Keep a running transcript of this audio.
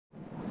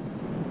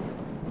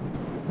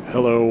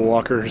Hello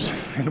walkers,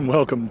 and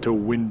welcome to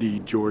windy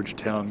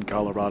Georgetown,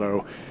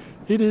 Colorado.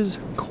 It is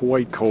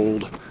quite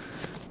cold.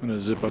 I'm going to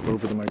zip up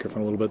over the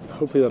microphone a little bit.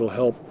 Hopefully that'll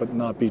help, but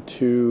not be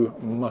too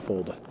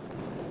muffled.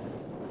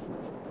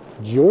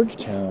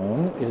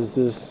 Georgetown is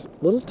this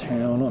little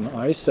town on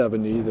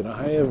I-70 that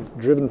I have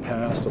driven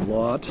past a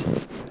lot,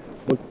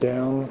 looked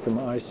down from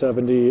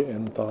I-70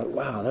 and thought,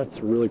 wow, that's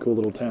a really cool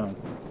little town.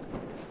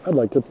 I'd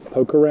like to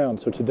poke around.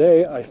 So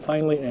today I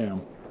finally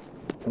am.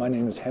 My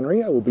name is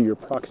Henry. I will be your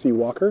proxy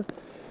walker,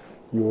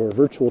 your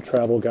virtual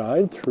travel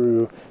guide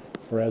through,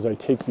 or as I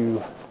take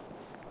you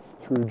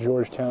through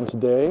Georgetown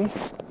today.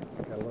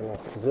 Got a little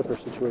zipper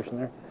situation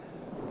there.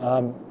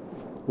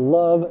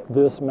 Love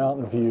this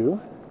mountain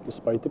view,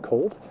 despite the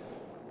cold.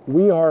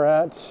 We are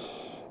at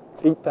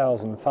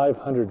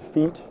 8,500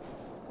 feet.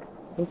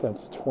 I think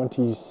that's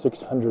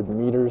 2,600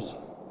 meters.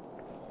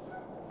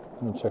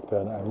 Let me check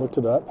that. I looked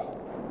it up.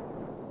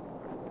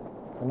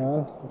 Come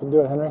on, you can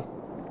do it, Henry.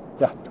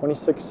 Yeah,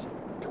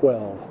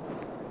 2612.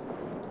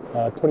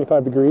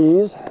 25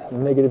 degrees,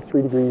 negative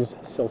 3 degrees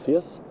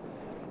Celsius.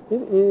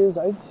 It is,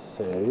 I'd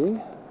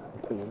say,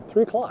 I'll tell you,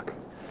 3 o'clock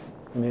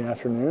in the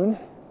afternoon.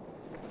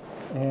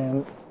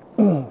 And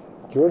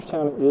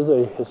Georgetown is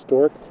a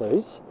historic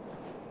place.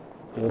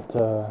 As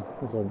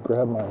I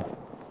grab my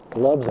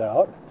gloves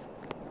out,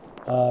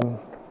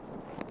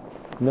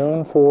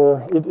 known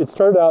for, it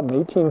started out in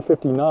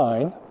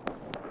 1859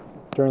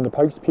 during the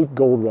Pikes Peak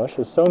Gold Rush,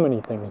 as so many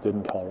things did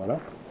in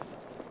Colorado.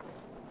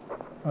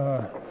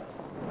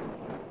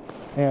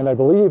 And I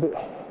believe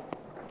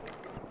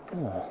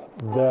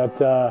that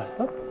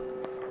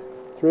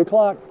 3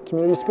 o'clock,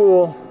 community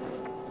school.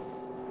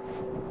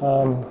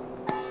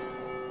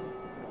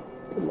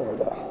 Good Lord,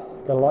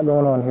 got a lot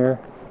going on here.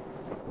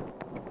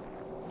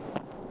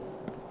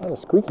 A lot of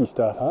squeaky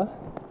stuff, huh?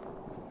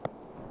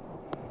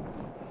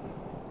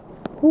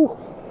 Whew,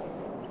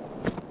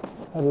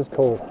 that is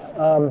cold.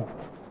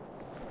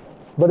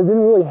 But it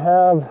didn't really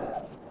have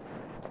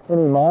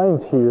any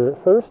mines here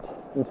at first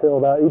until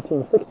about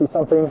 1860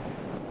 something,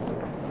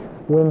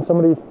 when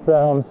somebody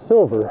found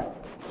silver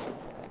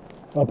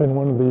up in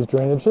one of these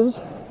drainages,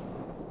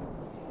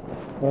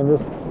 and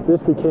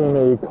this became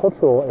a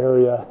commercial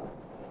area.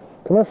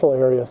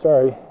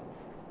 Sorry.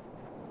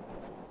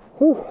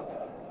 Whew,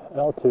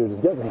 altitude is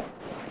getting me.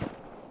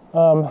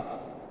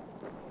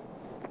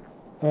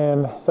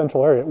 And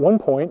central area. At one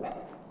point,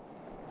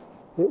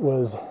 it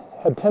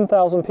had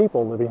 10,000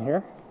 people living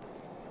here.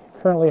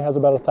 Currently has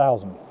about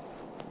 1,000.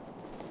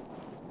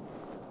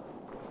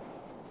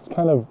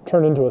 Kind of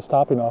turned into a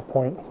stopping off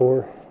point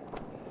for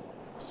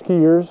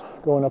skiers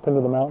going up into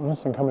the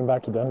mountains and coming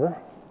back to Denver.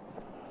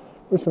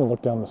 We're just going to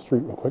look down the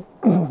street real quick.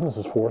 This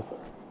is 4th.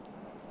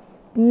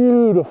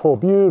 Beautiful,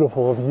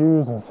 beautiful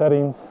views and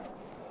settings.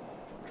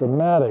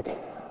 Dramatic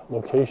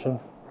location.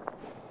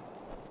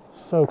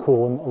 So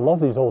cool. And I love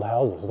these old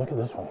houses. Look at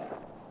this one.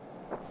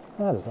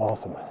 That is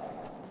awesome.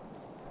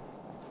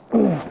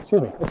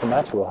 Excuse me. It's the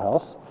Maxwell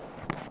House.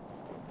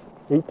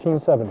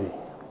 1870.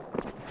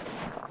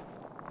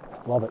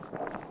 Love it.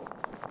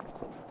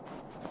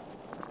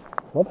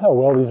 Love how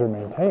well these are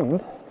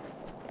maintained.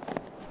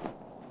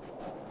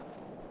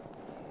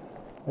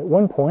 At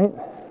one point,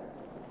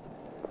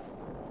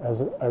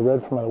 as I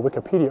read from a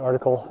Wikipedia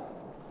article,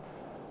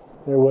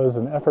 there was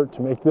an effort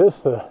to make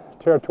this the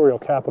territorial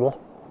capital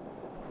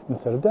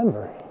instead of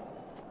Denver.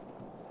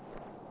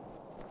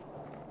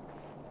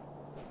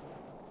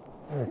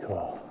 Very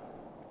cool.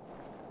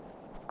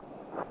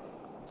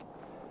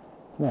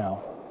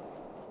 Now,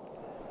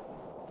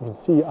 you can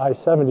see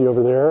I-70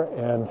 over there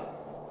and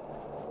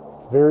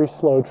very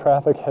slow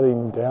traffic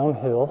heading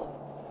downhill.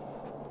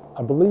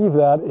 I believe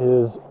that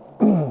is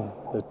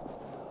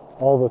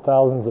all the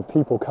thousands of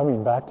people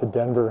coming back to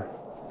Denver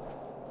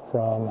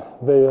from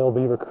Vail,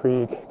 Beaver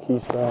Creek,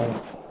 Keystone,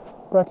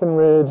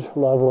 Breckenridge,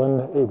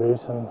 Loveland,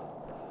 A-Basin,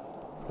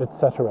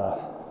 etc.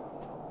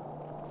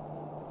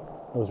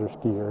 Those are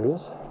ski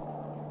areas.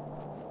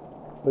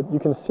 But you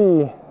can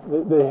see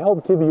they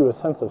help give you a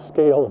sense of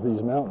scale of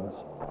these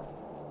mountains.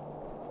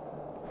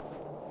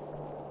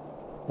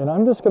 And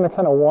I'm just going to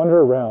kind of wander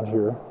around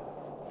here.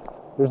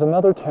 There's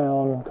another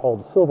town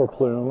called Silver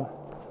Plume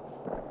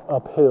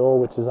uphill,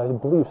 which is, I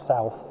believe,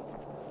 south,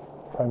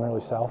 primarily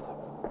south.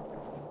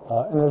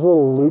 And there's a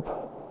little loop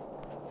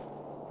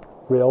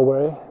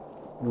railway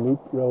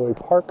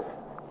park.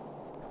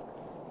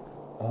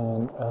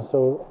 And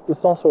so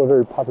it's also a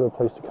very popular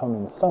place to come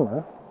in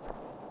summer,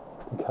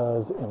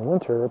 because in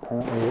winter,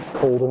 apparently, it's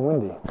cold and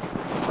windy.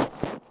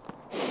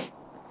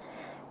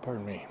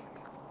 Pardon me.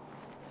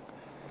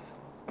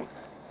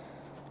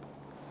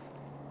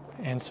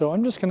 And so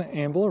I'm just going to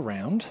amble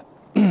around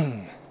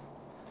and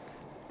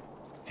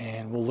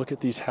we'll look at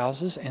these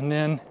houses, and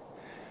then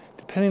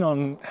depending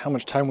on how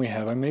much time we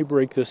have, I may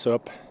break this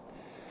up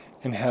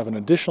and have an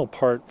additional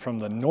part from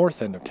the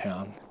north end of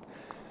town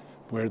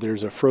where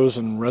there's a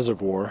frozen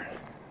reservoir,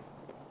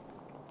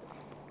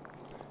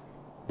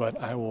 but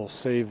I will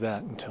save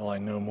that until I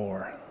know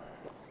more.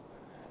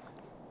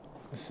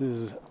 This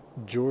is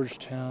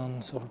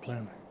Georgetown, Silver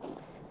Plume.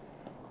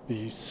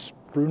 The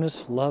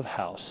Brunus Love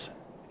House,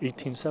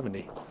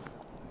 1870.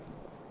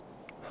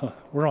 Huh.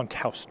 We're on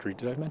Taus Street.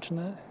 Did I mention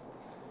that?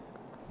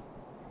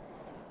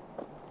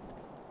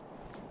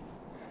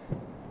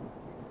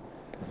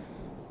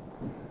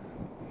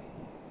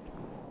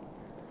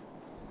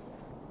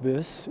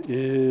 This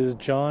is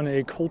John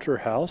A. Coulter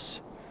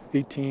House,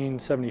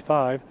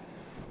 1875.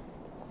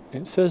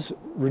 It says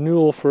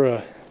renewal for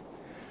a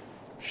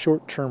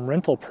short-term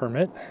rental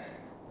permit,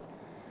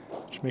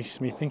 which makes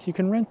me think you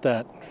can rent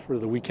that for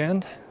the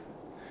weekend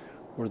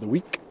or the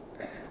week.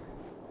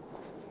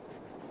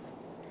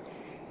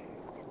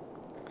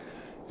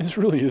 This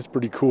really is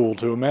pretty cool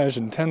to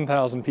imagine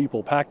 10,000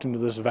 people packed into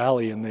this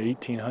valley in the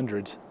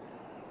 1800s.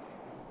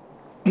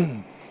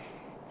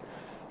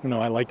 No,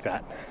 I like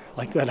that. I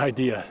like that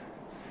idea.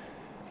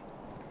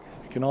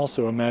 I can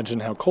also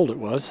imagine how cold it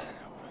was.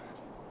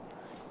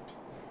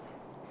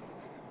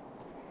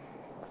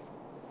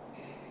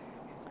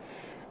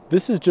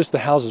 This is just the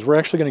houses. We're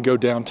actually going to go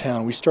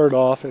downtown. We started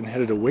off and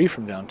headed away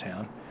from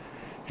downtown.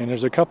 And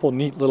there's a couple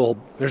neat little,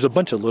 there's a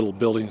bunch of little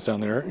buildings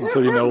down there,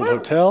 including the old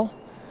hotel.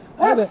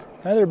 Hi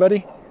there,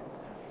 buddy.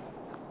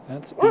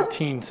 That's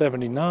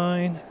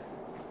 1879.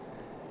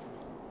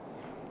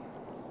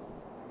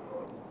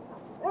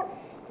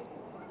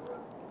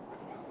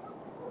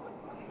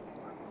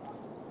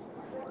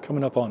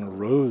 Coming up on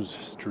Rose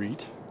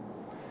Street.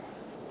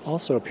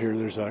 Also up here,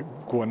 there's a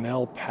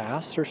Guanell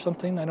Pass or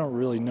something. I don't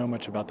really know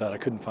much about that. I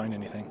couldn't find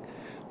anything.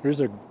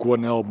 There's a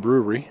Guanell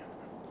Brewery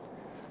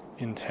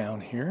in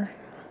town here,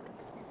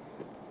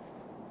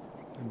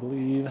 I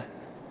believe.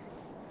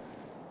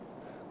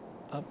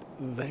 Up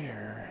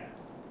there.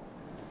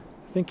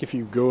 I think if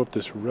you go up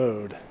this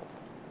road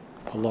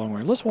a long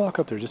way, let's walk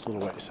up there just a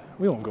little ways.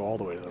 We won't go all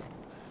the way to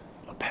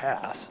the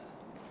pass,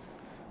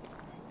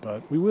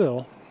 but we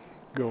will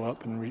go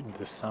up and read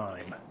the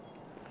sign.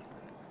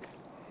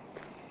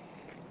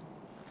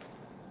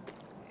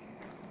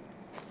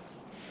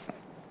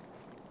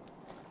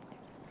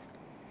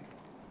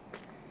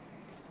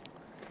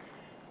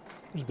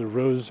 There's the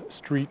Rose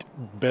Street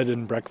Bed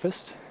and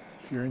Breakfast,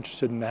 if you're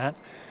interested in that.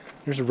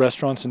 There's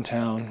restaurants in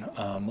town,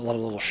 a lot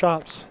of little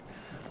shops,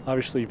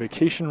 obviously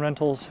vacation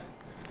rentals,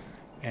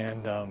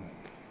 and a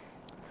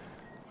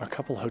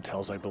couple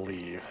hotels, I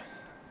believe.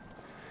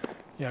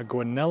 Yeah,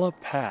 Guanella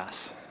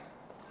Pass,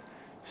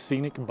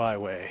 Scenic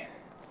Byway.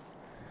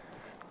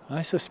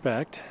 I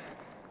suspect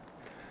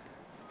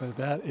that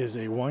that is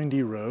a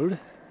windy road,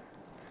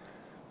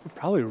 but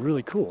probably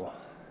really cool.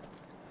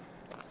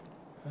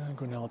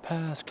 Guanella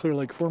Pass, Clear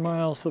Lake 4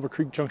 miles, Silver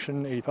Creek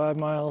Junction 85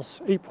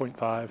 miles,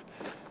 8.5,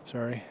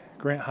 sorry,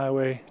 Grant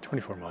Highway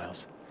 24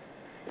 miles.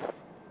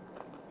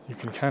 You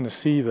can kind of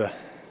see the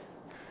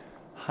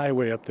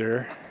highway up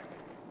there.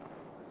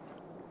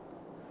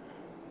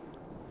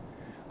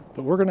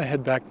 But we're going to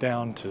head back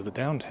down to the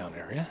downtown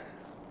area.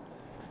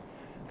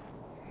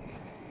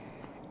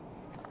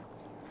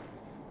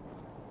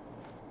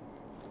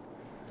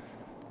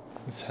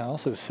 This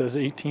house, it says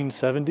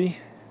 1870.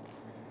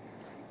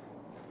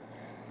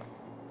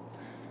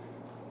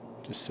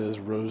 Just says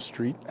Rose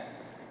Street.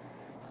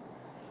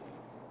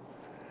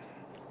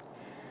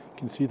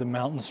 You can see the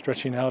mountains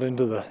stretching out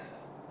into the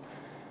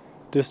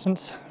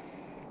distance.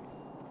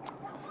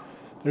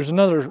 There's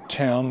another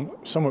town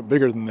somewhat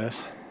bigger than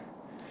this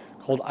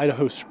called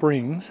Idaho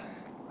Springs.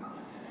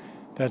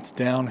 That's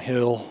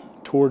downhill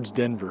towards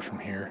Denver from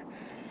here.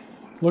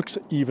 Looks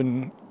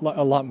even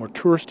a lot more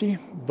touristy,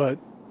 but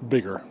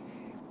bigger.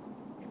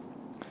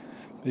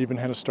 They even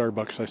had a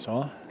Starbucks I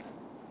saw.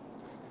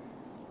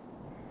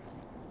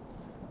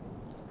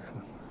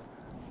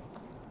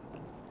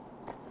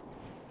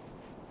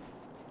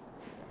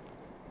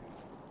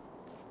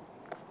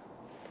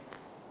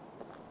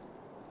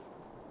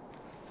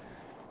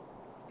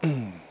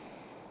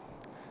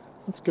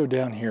 Let's go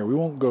down here. We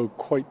won't go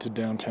quite to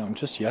downtown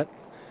just yet.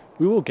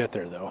 We will get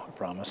there though, I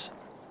promise.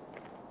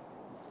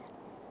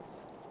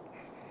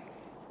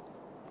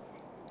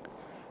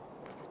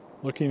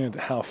 Looking at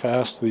how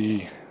fast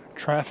the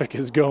traffic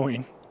is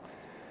going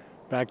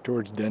back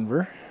towards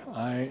Denver,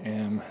 I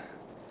am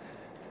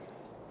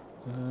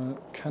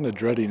kind of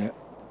dreading it.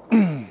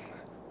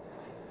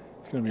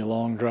 It's going to be a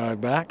long drive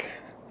back,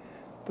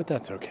 but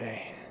that's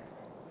okay.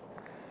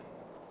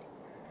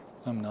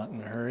 I'm not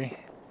in a hurry.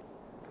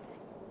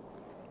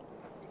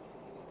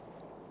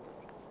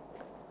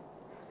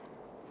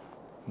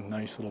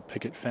 Nice little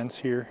picket fence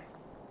here.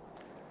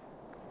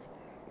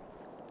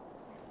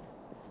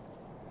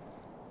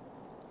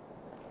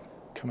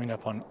 Coming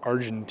up on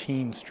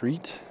Argentine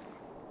Street.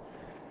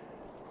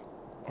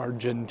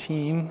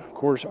 Argentine, of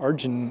course,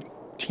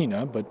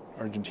 Argentina, but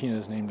Argentina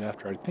is named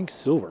after, I think,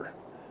 silver.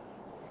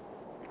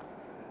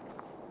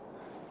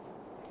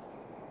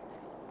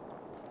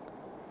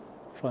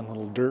 Fun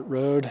little dirt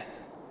road.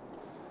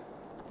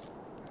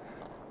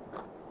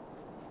 All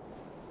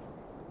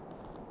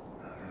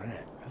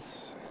right,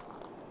 this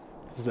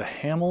is the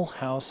Hamel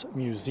House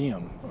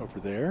Museum over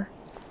there.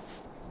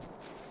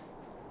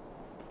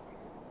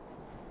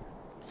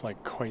 It's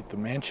like quite the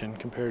mansion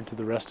compared to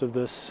the rest of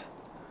this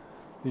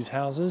These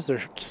houses,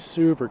 they're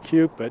super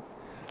cute, but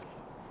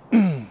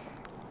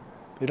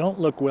they don't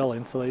look well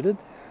insulated.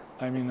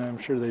 I mean, I'm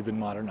sure they've been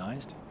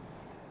modernized,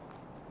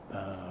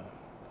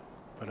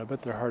 but I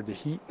bet they're hard to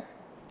heat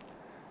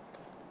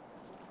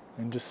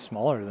and just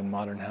smaller than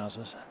modern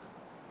houses.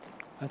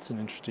 That's an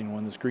interesting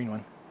one, this green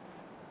one.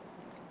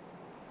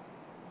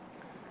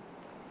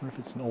 I wonder if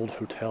it's an old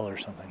hotel or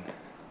something.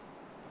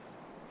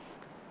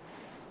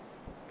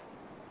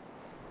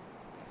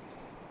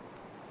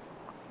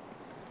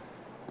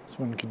 This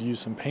one could use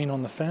some paint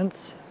on the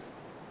fence.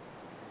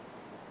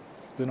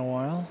 It's been a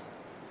while.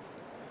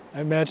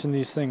 I imagine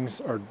these things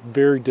are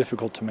very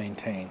difficult to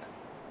maintain.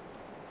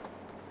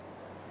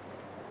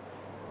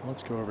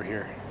 Let's go over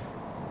here.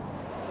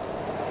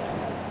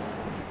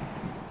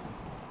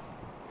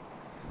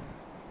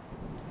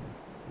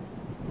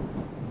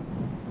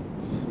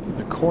 This is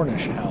the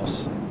Cornish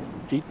House,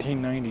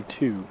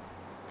 1892,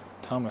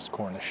 Thomas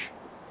Cornish.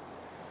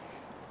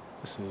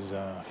 This is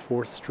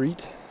 4th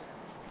Street.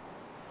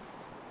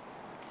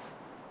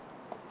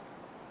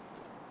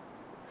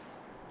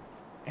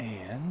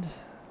 And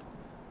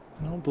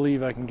I don't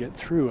believe I can get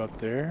through up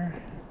there.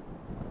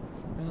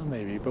 Well,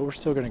 maybe, but we're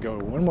still going to go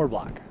one more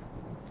block.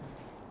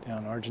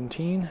 Down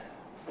Argentine.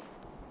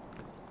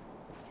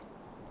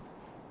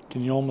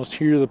 Can you almost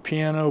hear the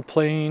piano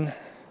playing?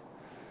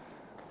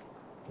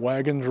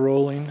 Wagons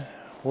rolling,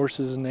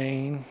 horses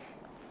neighing,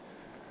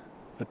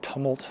 the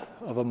tumult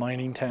of a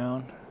mining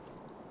town.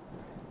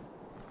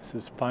 This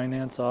is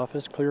Finance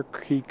Office, Clear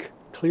Creek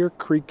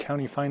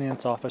County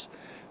Finance Office.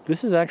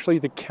 This is actually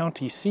the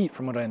county seat,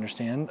 from what I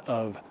understand,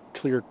 of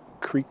Clear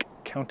Creek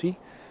County.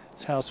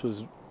 This house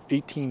was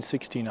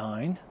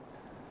 1869.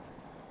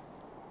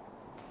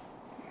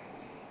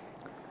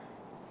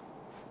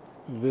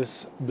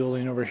 This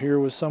building over here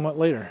was somewhat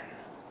later.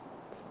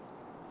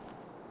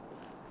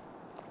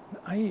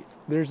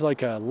 There's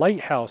like a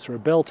lighthouse or a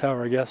bell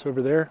tower, I guess,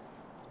 over there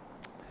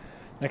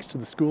next to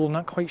the school.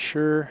 Not quite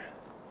sure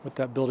what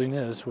that building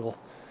is. We'll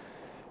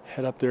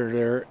head up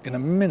there in a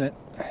minute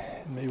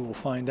and maybe we'll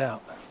find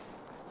out.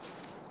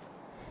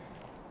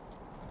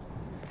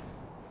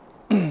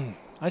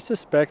 I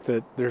suspect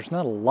that there's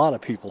not a lot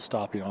of people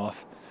stopping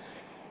off,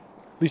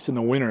 at least in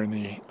the winter,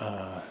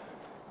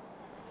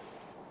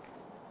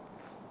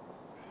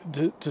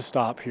 to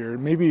stop here.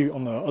 Maybe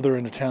on the other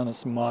end of town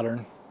it's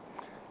modern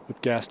with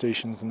gas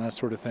stations and that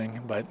sort of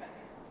thing, but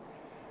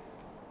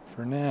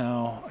for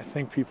now I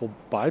think people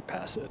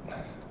bypass it.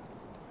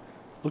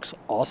 Looks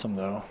awesome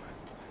though.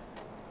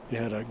 If you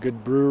had a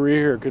good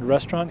brewery or a good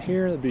restaurant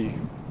here, that'd be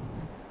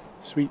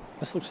sweet.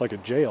 This looks like a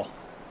jail.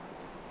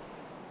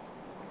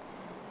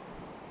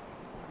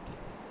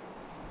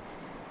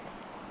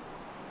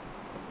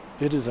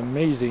 It is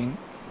amazing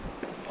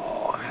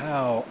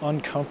how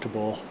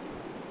uncomfortable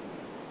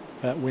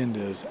that wind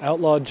is.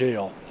 Outlaw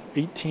Jail,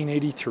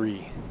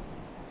 1883.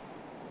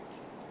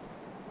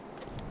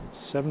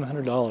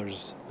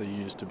 $700 they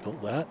used to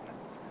build that.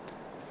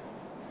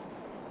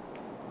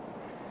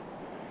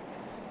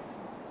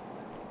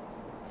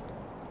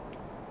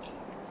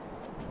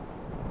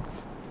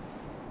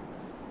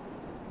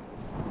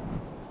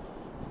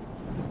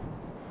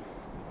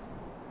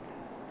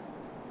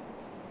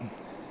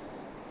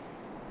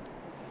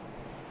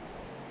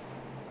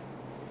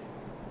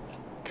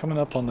 Coming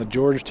up on the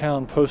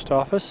Georgetown post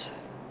office.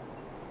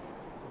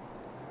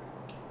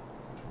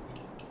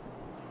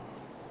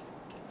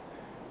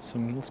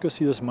 Let's go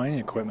see this mining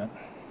equipment.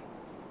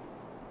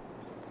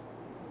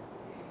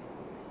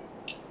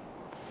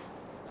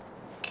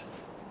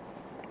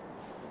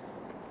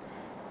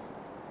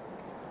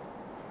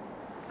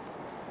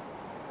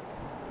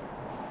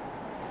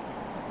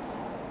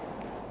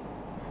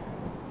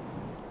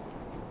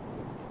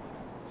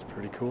 It's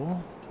pretty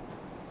cool.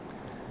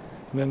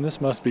 And then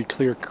this must be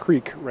Clear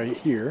Creek right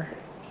here.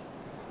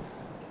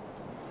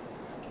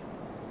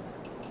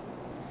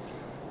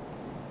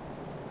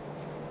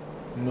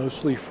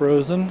 Mostly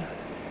frozen,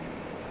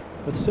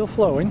 but still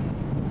flowing.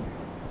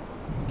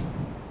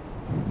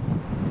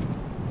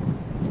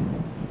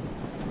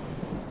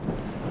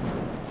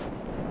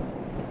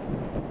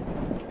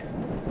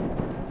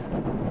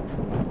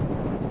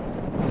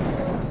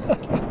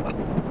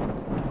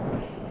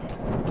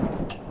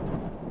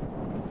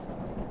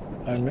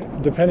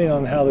 Depending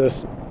on how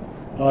this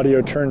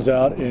audio turns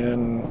out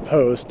in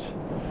post,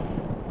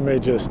 may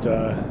just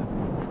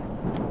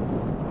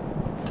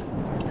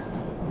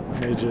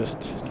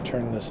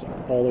turn this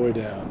all the way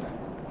down.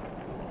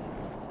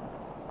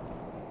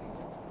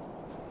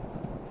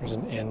 There's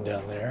an inn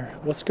down there.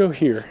 Let's go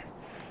here.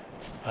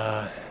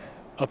 Up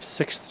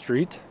 6th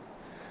Street.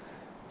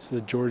 This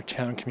is the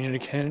Georgetown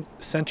Community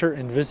Center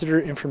and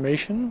Visitor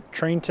Information.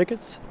 Train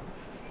tickets.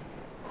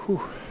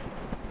 Whew.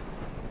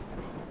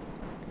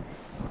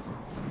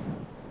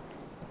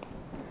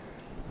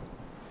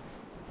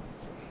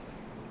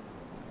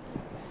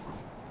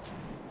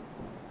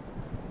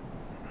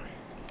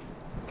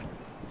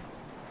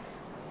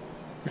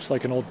 Looks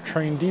like an old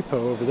train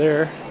depot over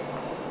there.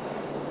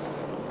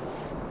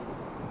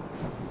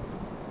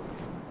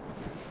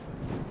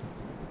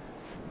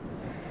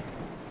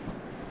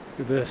 Look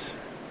at this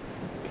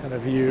kind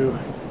of view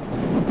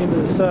into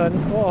the sun.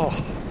 Oh,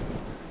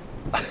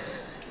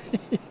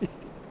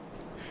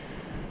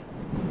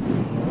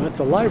 that's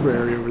a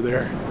library over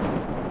there.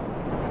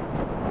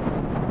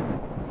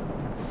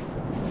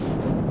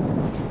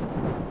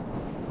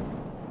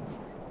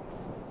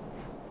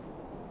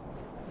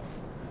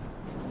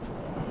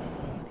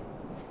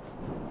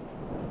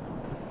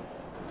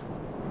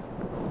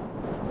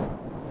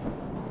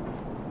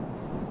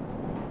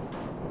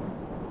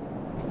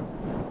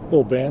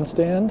 Little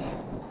bandstand,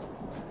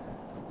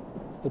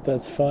 but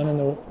that's fun in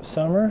the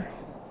summer.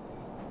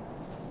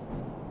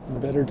 In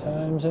better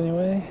times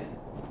anyway.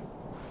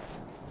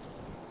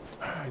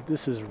 All right,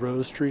 this is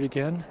Rose Street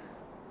again.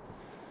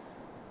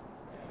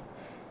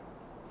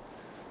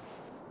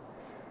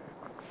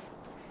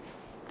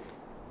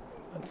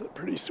 That's a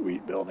pretty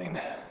sweet building.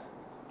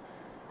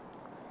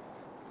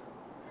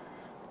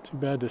 Too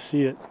bad to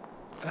see it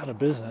out of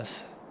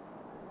business.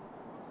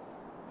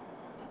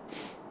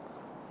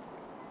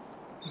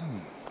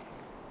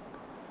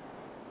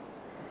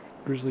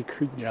 Grizzly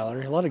Creek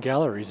Gallery. A lot of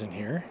galleries in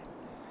here.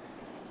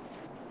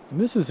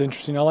 And this is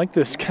interesting. I like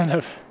this kind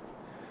of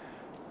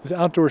this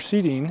outdoor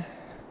seating.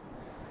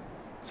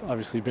 It's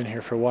obviously been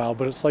here for a while,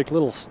 but it's like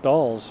little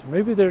stalls.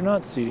 Maybe they're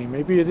not seating.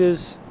 Maybe it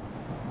is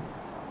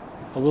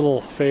a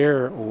little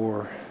fair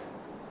or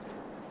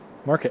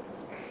market.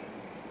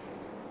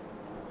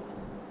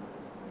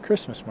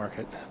 Christmas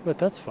market. But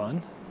that's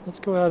fun. Let's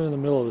go out in the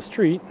middle of the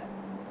street,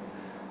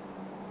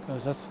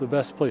 because that's the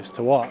best place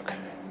to walk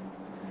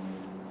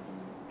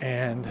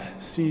and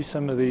see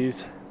some of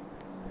these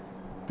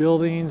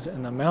buildings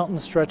and the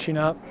mountains stretching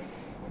up.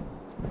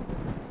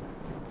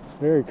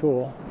 Very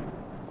cool.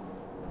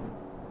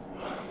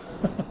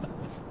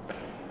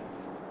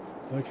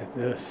 Look at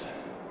this.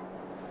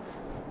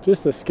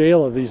 Just the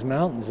scale of these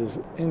mountains is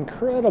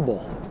incredible.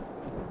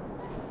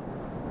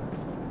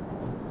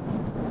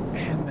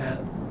 And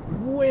that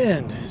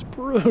wind is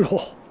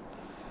brutal.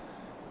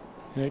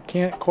 And it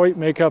can't quite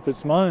make up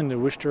its mind to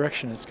which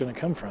direction it's going to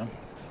come from.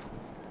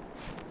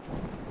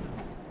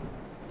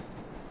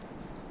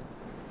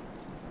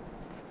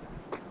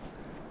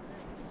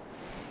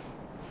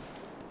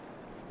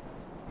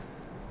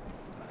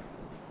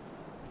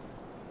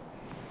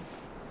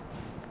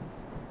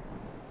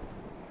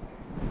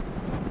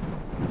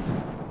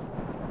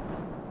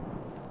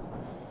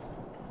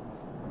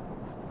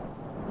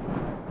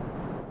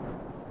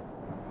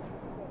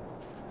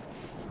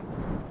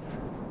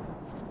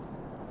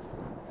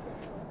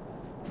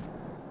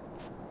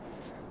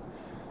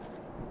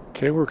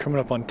 Okay, we're coming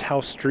up on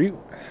Taos Street,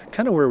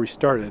 kind of where we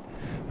started.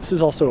 This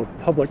is also a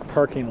public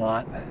parking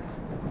lot.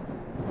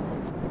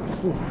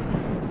 Ooh.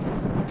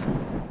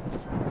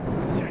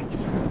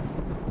 Yikes.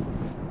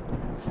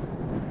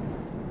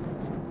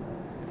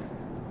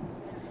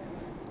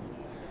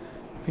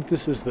 I think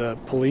this is the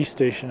police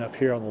station up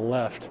here on the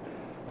left.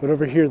 But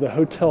over here, the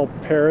Hotel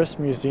Paris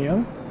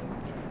Museum.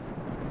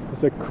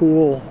 It's a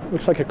cool,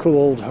 looks like a cool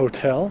old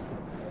hotel.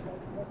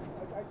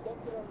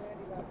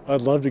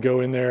 I'd love to go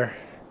in there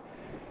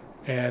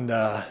and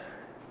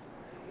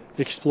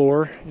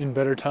explore in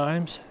better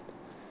times.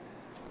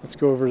 Let's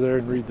go over there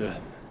and read the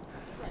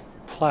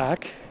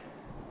plaque.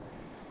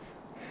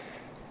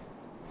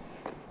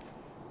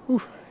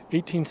 Ooh,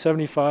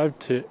 1875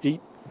 to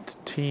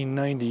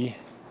 1890,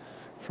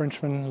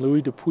 Frenchman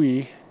Louis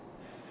Dupuy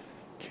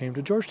came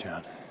to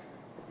Georgetown.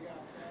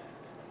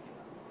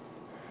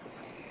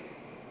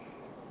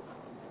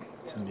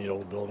 It's a neat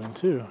old building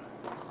too.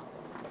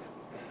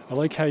 I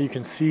like how you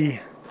can see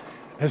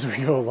as we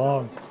go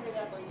along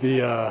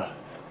the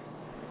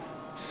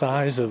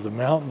size of the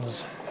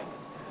mountains,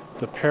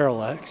 the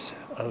parallax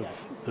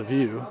of the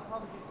view.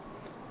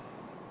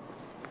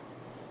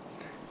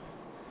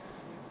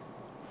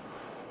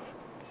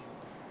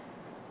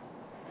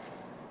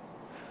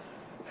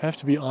 I have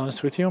to be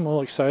honest with you, I'm a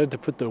little excited to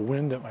put the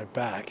wind at my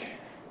back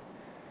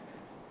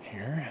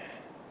here.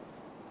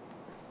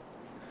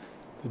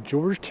 The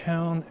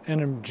Georgetown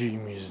Energy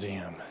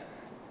Museum.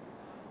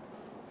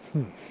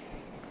 I'm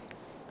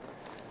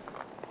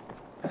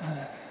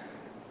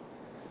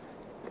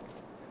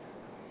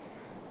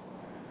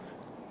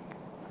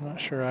not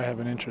sure I have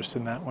an interest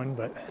in that one,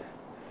 but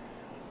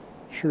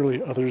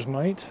surely others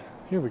might.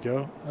 Here we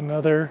go,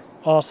 another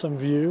awesome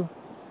view.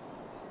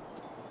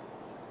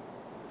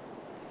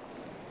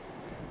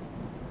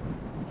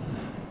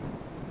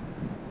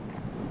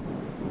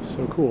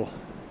 So cool.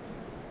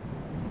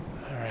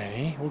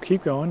 Alrighty, we'll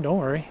keep going, don't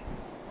worry.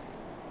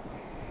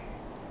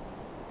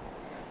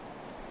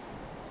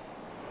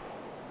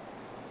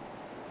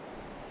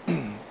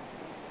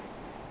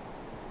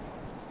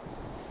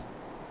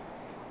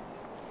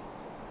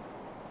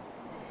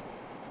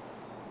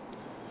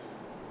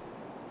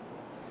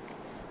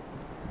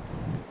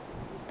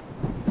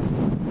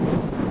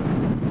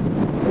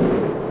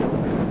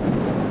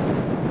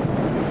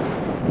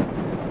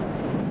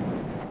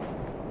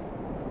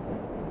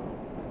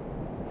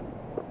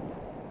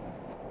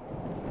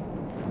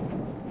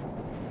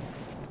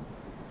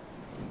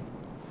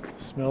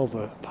 Smell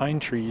the pine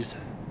trees,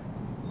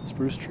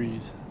 spruce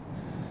trees.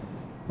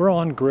 We're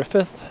on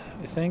Griffith,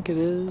 I think it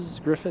is.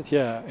 Griffith,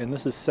 yeah, and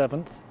this is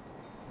 7th.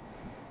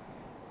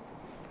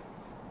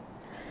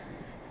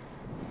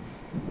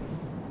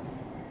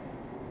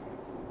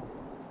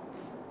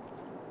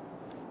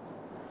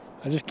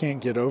 I just can't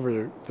get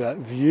over that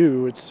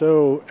view. It's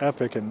so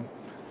epic and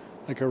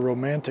like a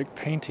romantic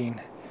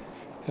painting.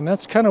 And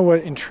that's kind of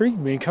what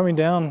intrigued me coming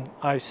down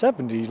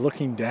I-70,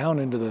 looking down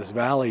into this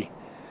valley.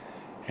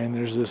 And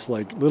there's this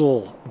like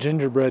little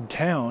gingerbread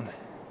town.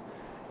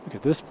 Look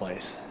at this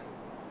place.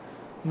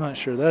 I'm not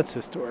sure that's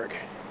historic.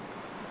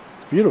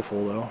 It's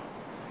beautiful though.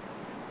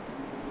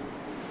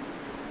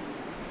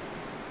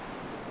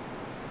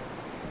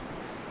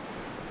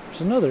 There's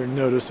another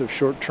notice of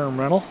short-term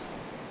rental.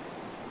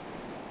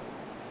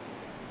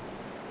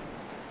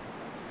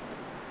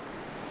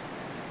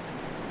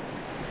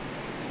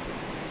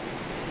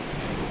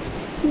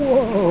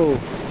 Whoa!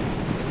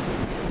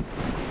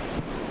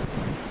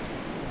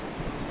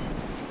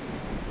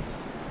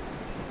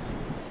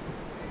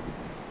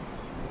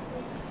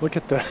 Look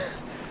at the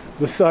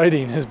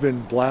siding has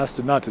been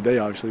blasted, not today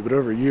obviously, but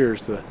over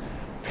years the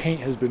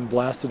paint has been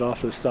blasted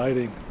off the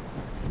siding.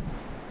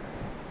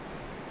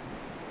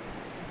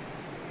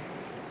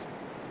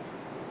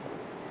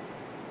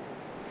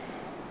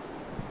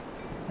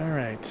 All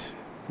right,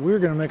 we're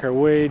gonna make our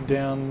way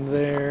down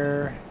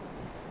there.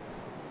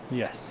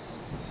 Yes.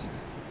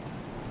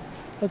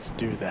 Let's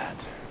do that.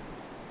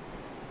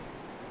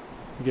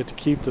 We get to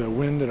keep the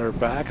wind at our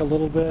back a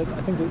little bit.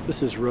 I think that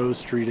this is Rose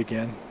Street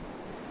again.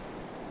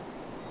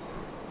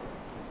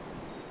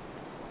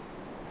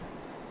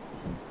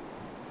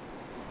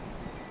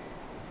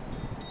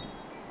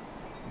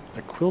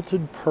 A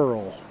Quilted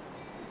Pearl.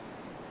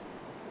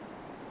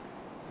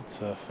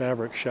 It's a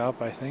fabric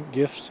shop, I think.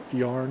 Gifts,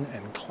 yarn,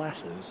 and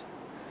classes.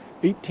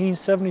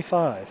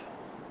 1875.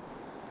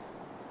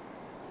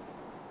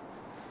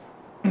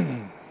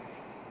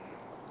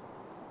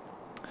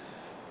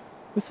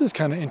 This is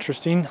kind of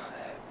interesting,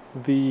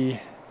 the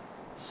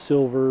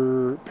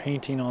silver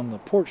painting on the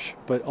porch,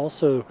 but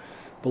also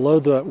below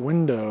the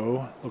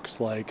window looks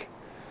like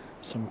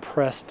some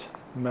pressed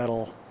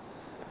metal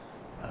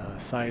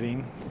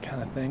siding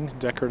kind of things,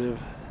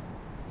 decorative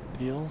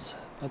deals.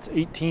 That's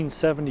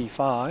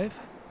 1875.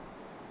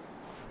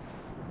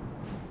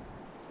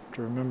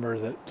 To remember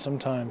that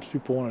sometimes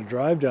people want to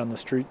drive down the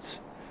streets.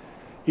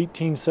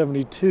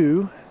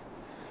 1872,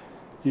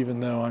 even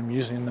though I'm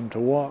using them to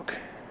walk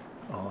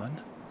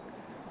on.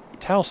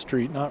 Towel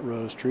Street, not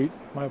Rose Street.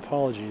 My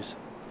apologies.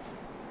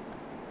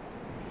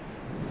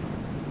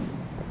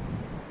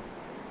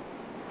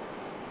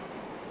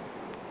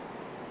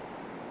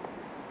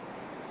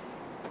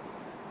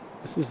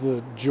 This is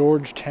the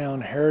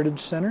Georgetown Heritage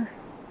Center.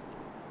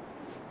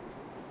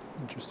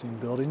 Interesting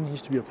building. It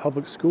used to be a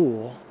public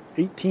school.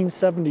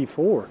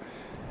 1874.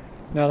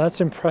 Now that's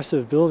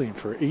impressive building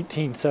for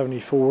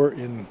 1874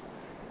 in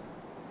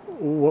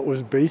what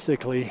was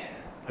basically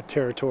a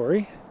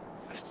territory.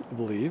 I still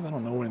believe. I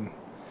don't know when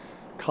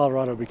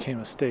Colorado became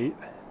a state.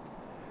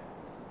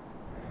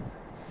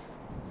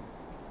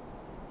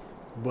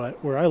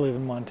 But where I live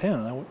in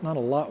Montana, not a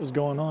lot was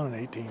going on in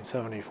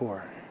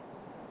 1874.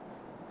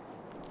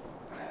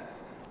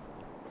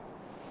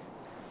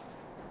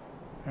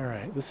 All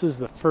right, this is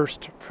the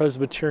First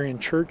Presbyterian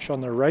Church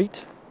on the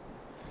right,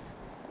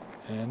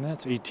 and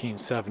that's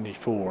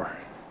 1874.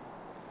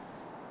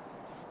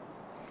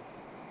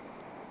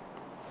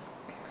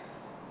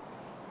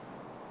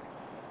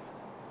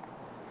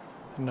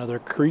 Another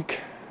creek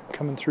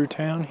coming through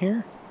town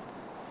here.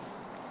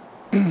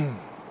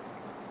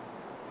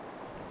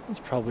 It's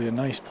probably a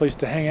nice place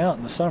to hang out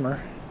in the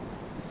summer.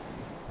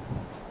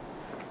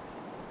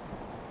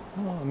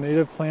 Oh, a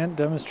native plant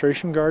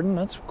demonstration garden,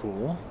 that's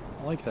cool.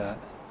 I like that.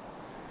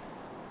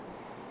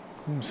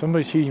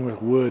 Somebody's heating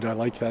with wood, I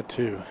like that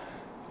too.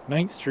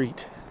 9th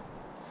Street.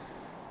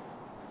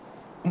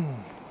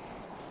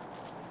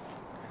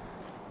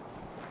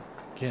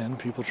 Again,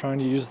 people trying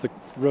to use the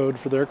road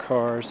for their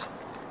cars.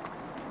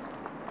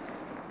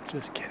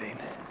 Just kidding.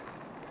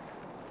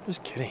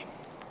 Just kidding.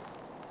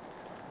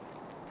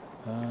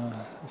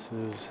 This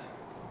is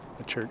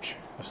a church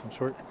of some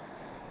sort.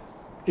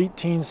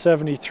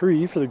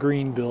 1873 for the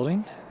Green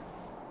Building.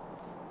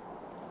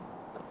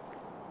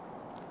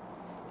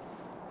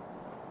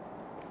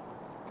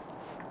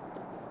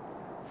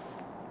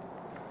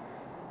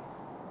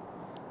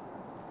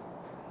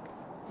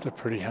 It's a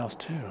pretty house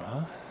too,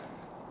 huh?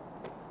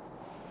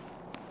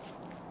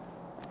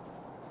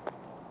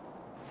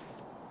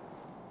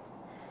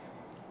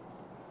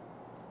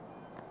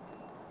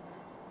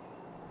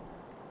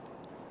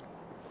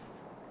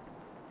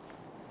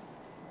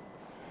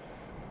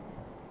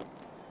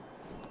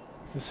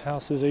 This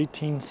house is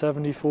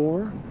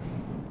 1874.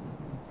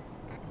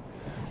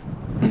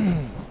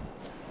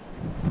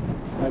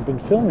 I've been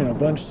filming a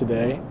bunch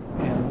today,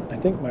 and I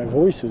think my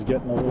voice is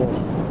getting a little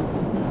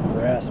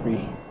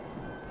raspy.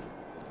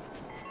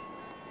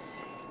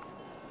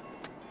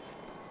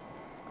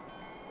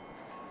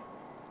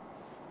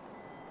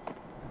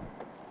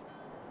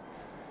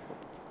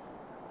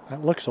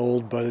 That looks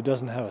old, but it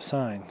doesn't have a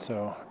sign,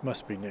 so it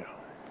must be new.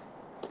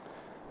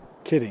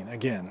 Kidding,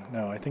 again.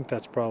 No, I think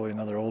that's probably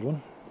another old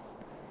one.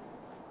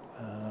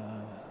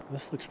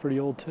 This looks pretty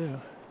old too.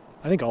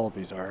 I think all of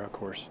these are, of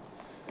course.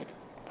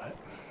 But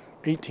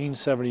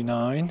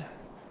 1879,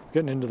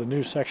 getting into the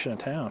new section of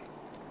town.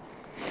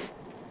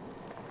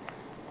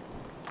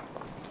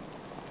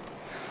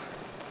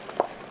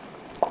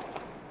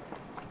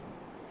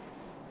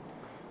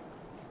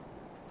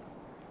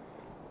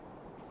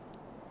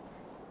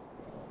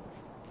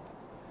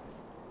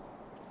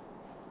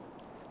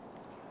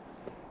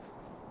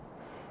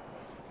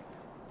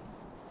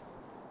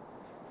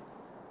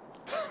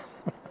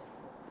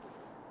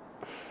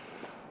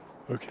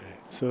 Okay,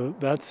 so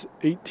that's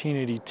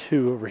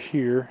 1882 over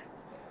here,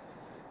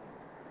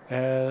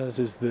 as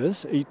is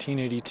this,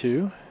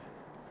 1882.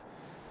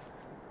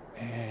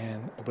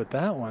 But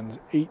that one's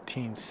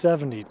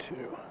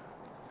 1872.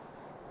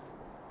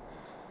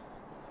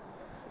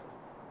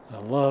 I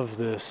love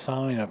this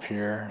sign up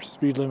here,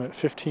 speed limit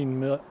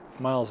 15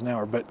 miles an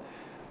hour, but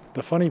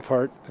the funny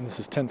part, and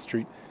this is 10th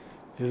Street,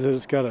 is that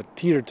it's got a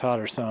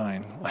teeter-totter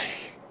sign.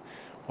 Like,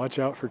 watch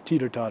out for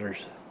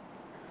teeter-totters.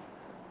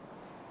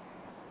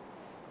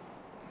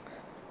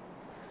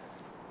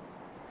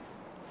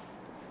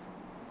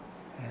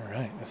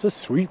 Alright, it's a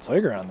sweet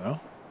playground though.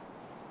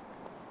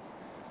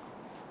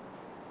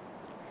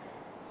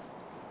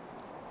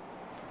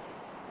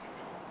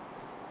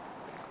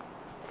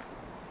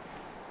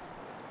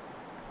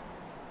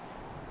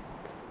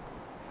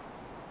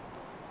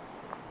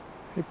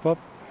 Hey pup.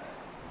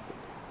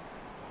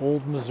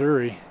 Old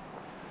Missouri.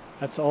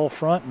 That's all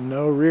front and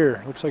no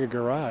rear. Looks like a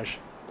garage.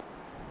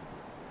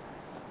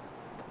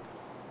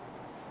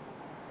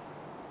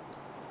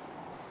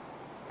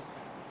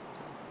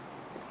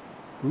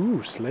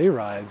 Ooh, sleigh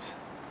rides.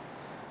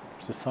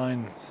 There's a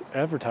sign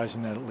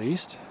advertising that at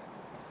least.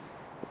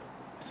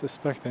 I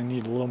suspect they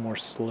need a little more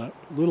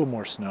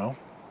snow.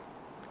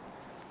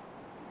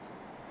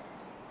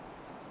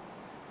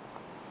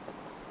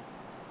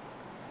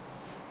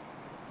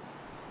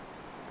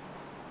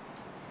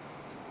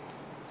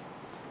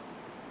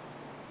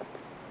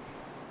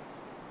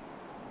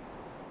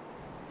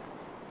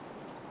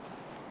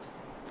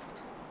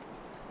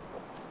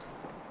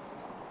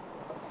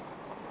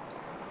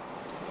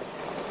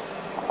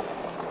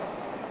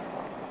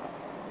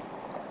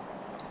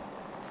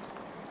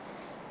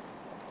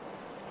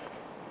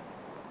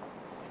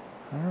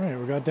 Alright,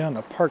 we got down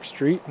to Park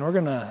Street, and we're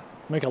gonna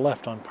make a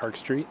left on Park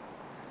Street.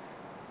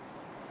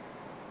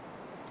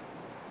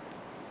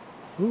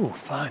 Ooh,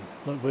 fun.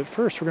 But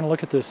first we're gonna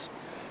look at this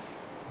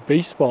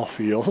baseball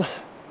field.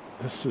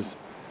 This is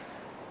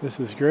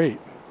great.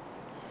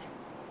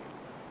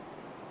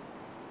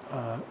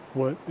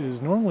 What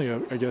is normally,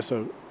 I guess,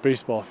 a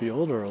baseball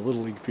field or a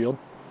little league field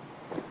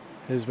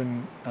has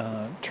been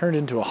turned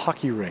into a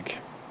hockey rink.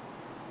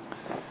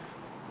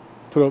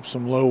 Put up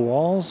some low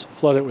walls,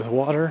 flood it with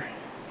water,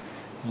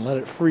 and let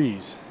it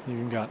freeze.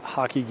 You've got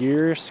hockey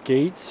gear,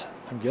 skates.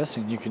 I'm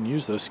guessing you can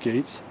use those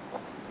skates.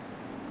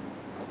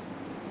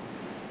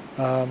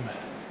 And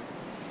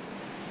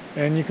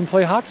you can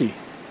play hockey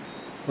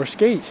or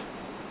skate.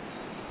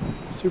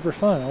 Super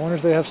fun. I wonder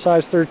if they have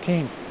size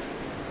 13.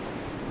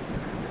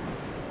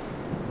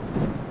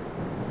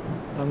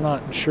 I'm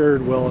not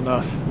insured well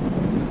enough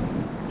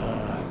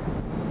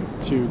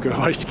to go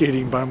ice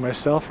skating by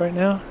myself right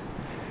now.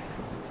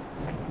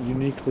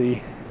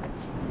 Uniquely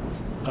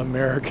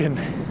American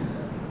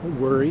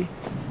worry.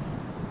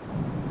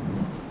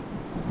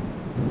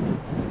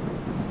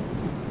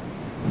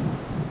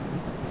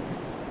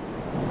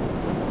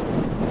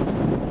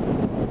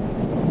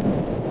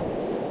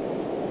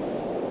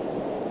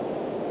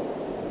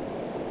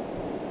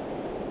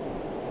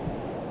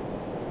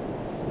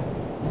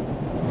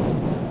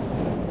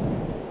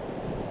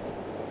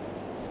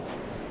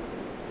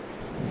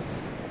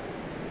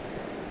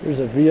 There's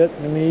a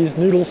Vietnamese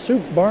noodle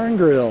soup bar and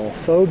grill,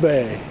 Pho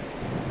Bay.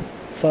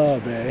 Pho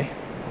Bay.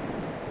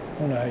 I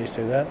don't know how you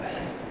say that.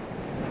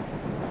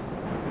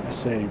 I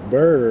say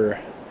Brrrr.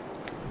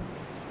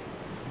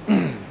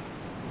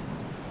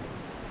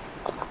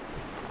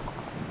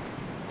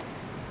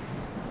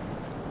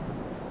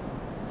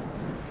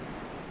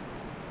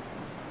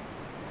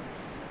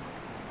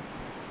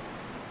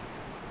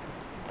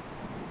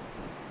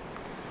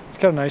 It's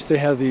kind of nice. They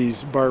have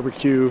these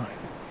barbecue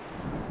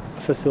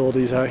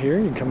facilities out here.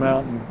 You can come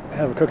out and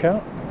have a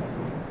cookout.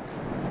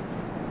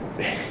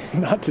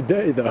 Not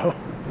today though.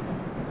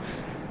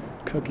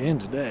 Cook in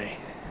today.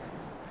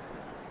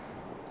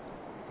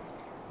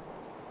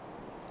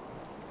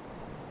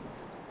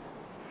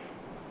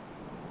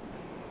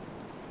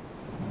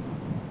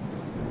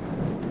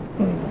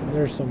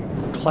 There's some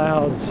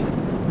clouds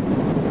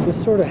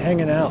just sort of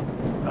hanging out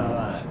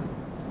a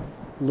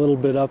little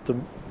bit up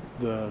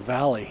the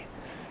valley.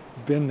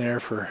 Been there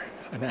for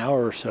an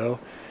hour or so.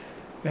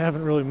 They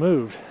haven't really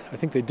moved. I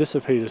think they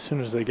dissipate as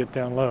soon as they get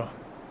down low.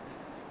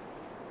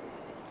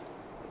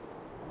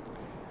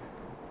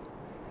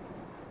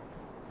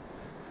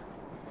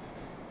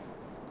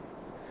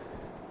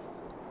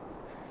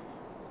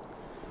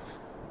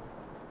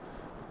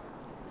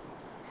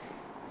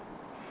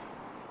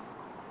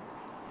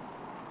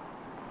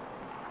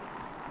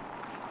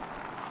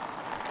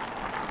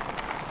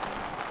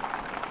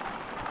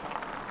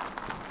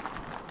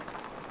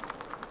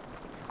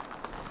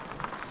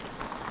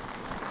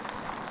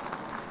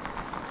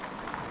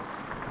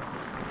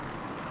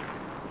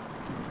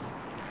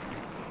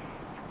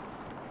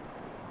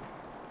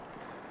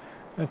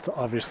 It's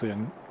obviously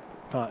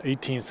not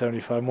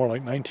 1875, more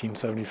like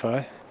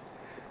 1975.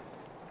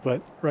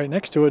 But right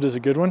next to it is a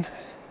good one.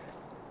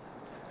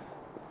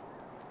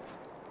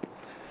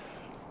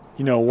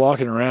 You know,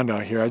 walking around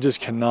out here, I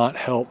just cannot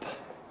help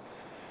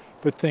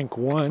but think,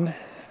 one,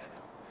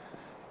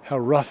 how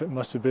rough it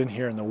must have been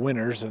here in the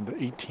winters in the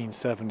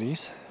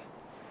 1870s.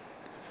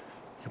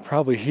 You're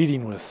probably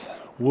heating with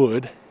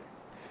wood,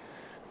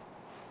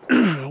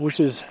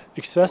 which is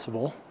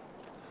accessible,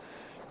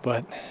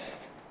 but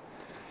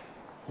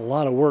a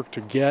lot of work to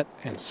get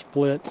and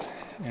split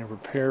and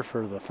prepare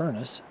for the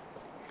furnace.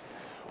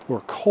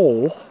 Or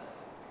coal,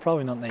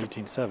 probably not in the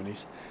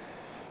 1870s.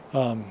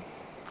 And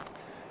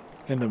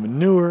the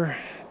manure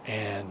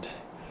and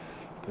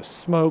the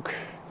smoke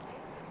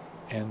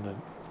and the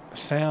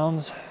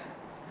sounds.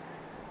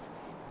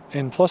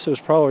 And plus it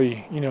was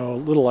probably, you know, a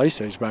little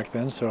ice age back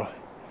then, so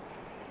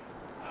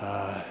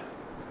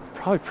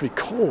probably pretty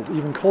cold,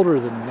 even colder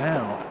than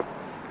now.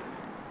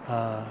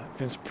 And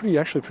it's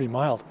actually pretty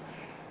mild.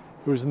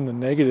 It was in the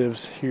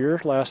negatives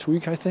here last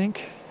week, I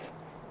think.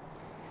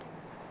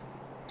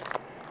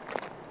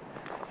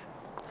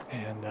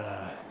 And,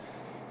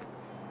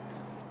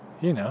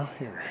 you know,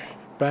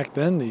 back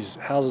then these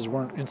houses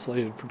weren't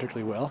insulated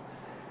particularly well.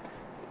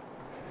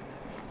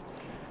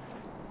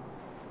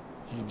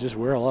 You just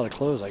wear a lot of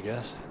clothes, I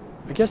guess.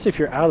 I guess if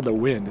you're out of the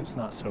wind, it's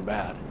not so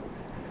bad.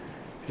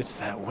 It's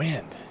that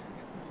wind.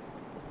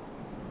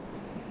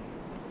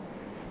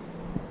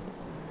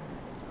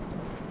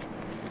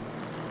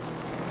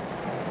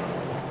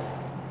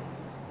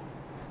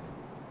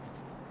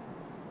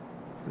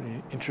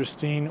 Pretty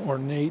interesting,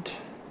 ornate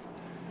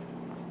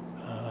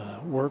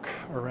work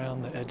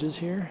around the edges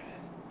here.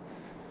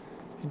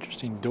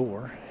 Interesting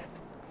door.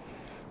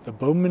 The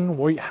Bowman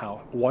White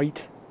House,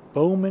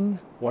 Bowman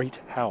White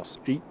House,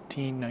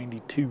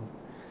 1892.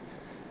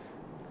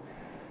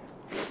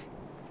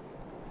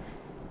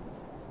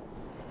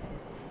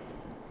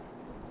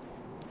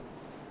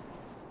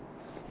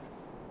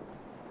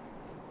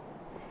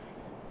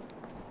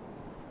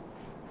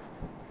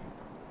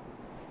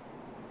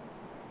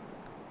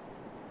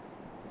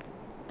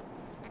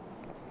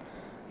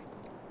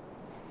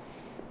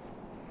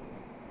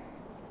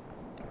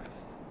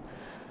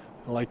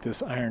 I like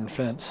this iron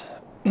fence.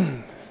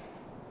 Little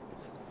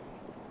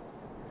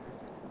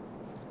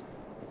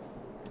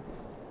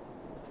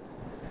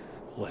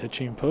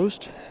hitching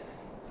post.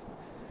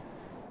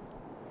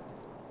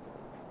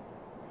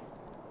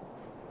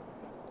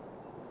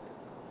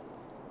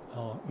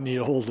 Oh, neat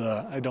old,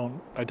 I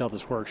doubt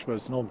this works, but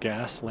it's an old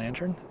gas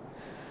lantern.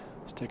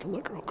 Let's take a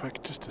look real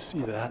quick just to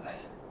see that.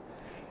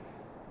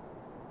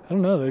 I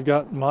don't know, they've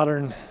got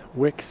modern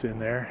wicks in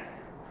there.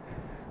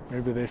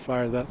 Maybe they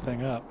fired that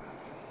thing up.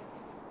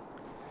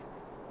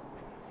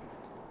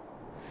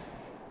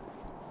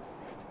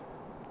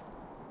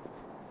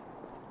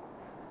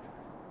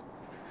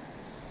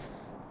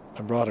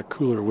 I brought a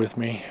cooler with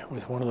me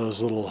with one of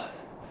those little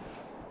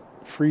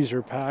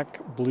freezer pack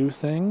blue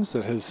things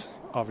that has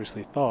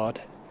obviously thawed,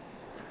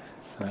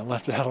 and I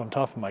left it out on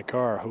top of my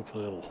car.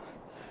 Hopefully it'll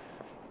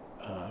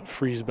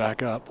freeze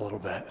back up a little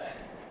bit.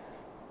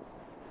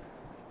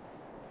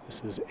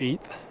 This is 8th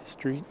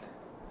Street.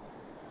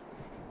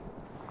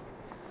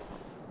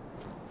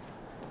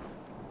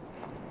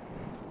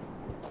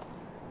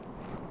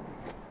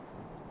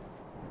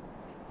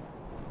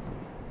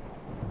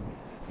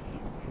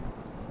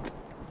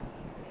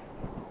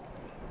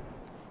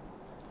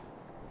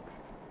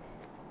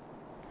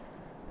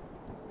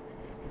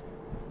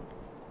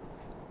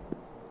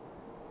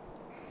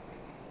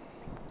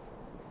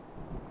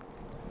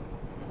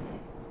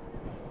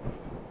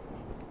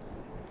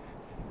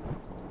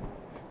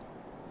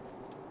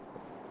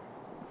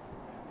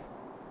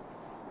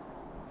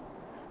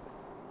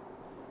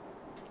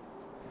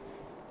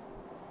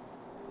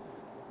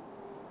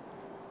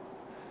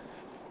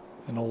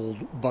 An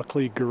old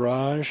Buckley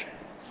garage.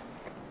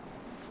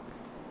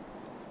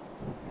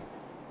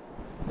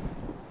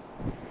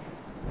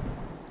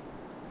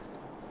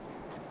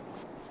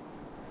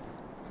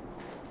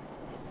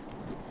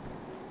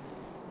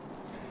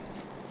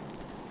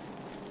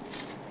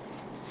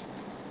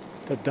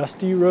 The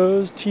Dusty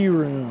Rose Tea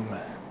Room.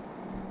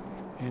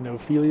 And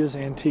Ophelia's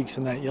Antiques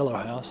in that yellow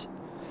house.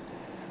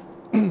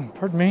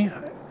 Pardon me.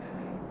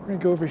 We're going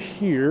to go over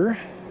here.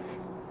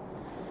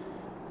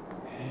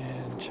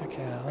 Check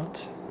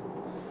out.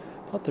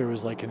 Thought there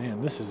was like an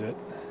inn. This is it.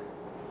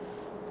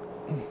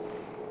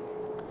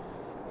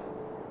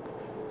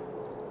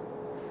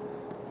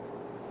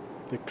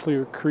 The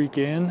Clear Creek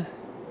Inn.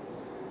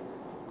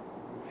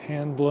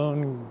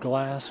 Hand-blown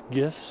glass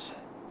gifts.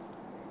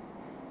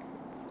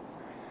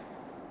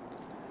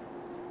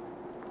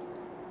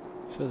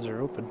 Says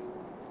they're open.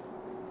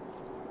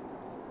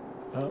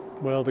 Oh,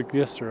 well, the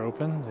gifts are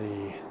open.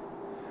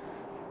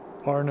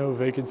 There are no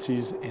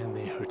vacancies in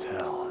the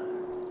hotel.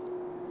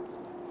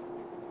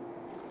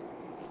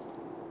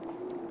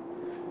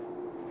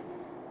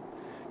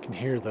 Can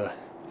hear the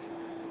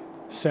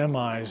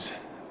semis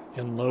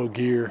in low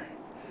gear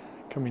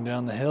coming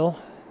down the hill.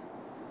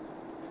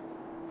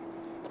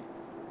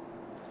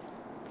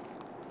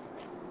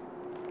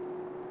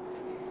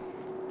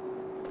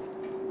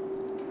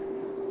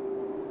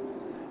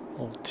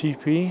 Little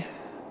teepee.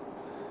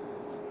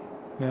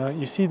 Now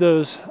you see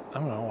those,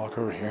 I'm gonna walk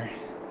over here.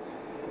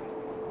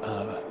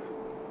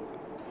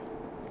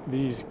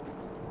 These,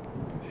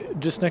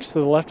 just next to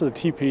the left of the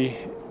teepee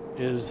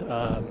is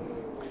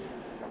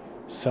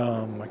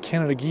some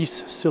Canada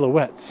geese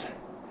silhouettes.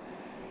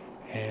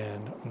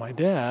 And my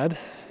dad,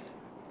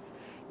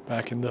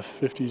 back in the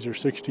 50s or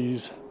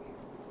 60s,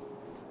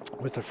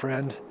 with a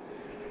friend,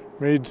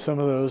 made some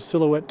of those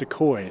silhouette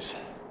decoys.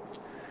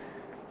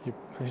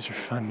 These are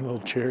fun little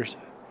chairs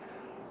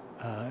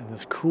in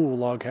this cool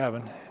log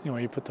cabin.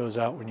 Anyway, you put those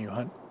out when you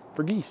hunt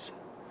for geese.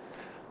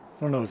 I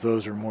don't know if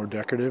those are more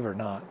decorative or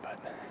not, but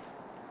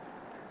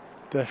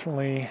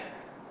definitely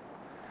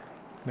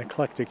an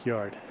eclectic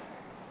yard.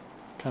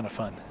 Kind of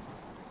fun.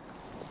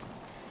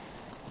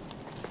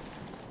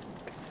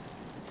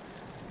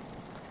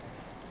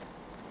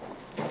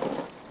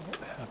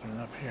 What's happening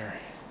up here?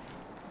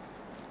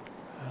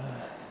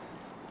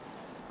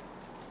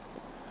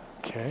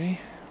 Okay,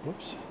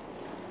 whoops.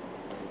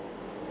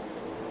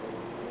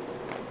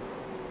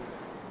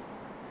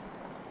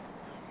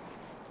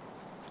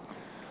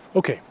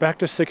 Okay, back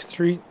to 6th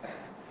Street.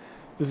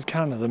 This is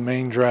kind of the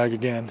main drag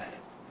again.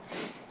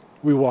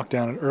 We walked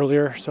down it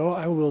earlier, so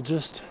I will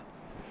just,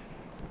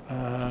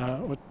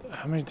 how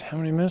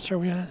many minutes are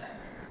we at?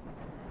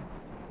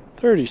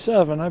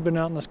 37, I've been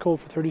out in this cold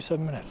for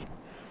 37 minutes.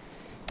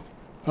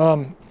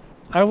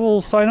 I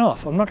will sign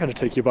off. I'm not gonna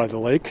take you by the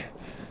lake.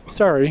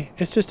 Sorry,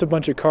 it's just a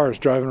bunch of cars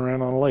driving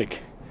around on a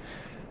lake.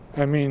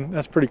 I mean,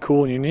 that's pretty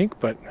cool and unique,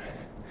 but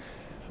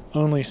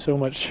only so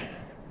much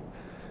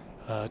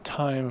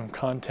time,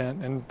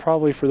 content, and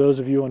probably for those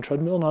of you on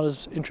Treadmill, not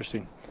as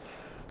interesting.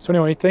 So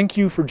anyway, thank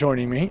you for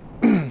joining me.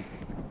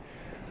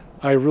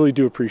 I really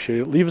do appreciate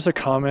it. Leave us a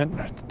comment.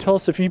 Tell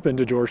us if you've been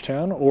to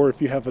Georgetown or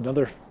if you have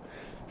another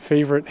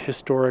favorite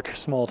historic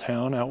small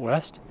town out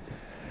west.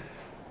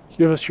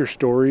 Give us your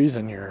stories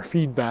and your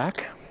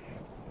feedback.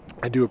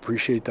 I do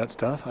appreciate that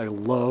stuff. I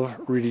love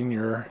reading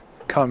your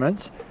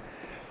comments.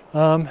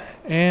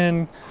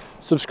 And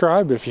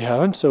subscribe if you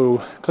haven't,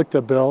 so click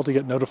the bell to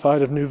get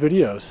notified of new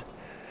videos.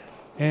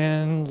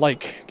 And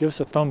give us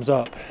a thumbs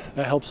up.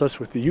 That helps us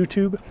with the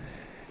YouTube,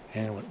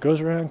 and what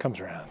goes around comes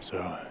around.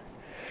 So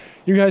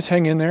you guys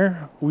hang in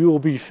there. We will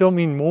be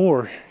filming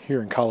more here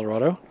in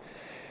Colorado.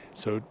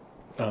 So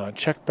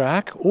check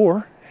back,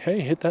 or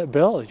hey, hit that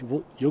bell.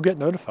 You'll get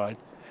notified.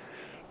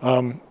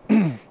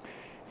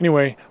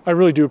 Anyway, I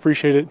really do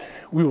appreciate it.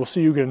 We will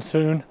see you again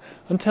soon.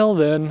 Until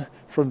then,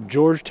 from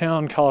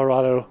Georgetown,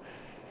 Colorado,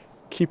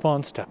 keep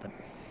on stepping.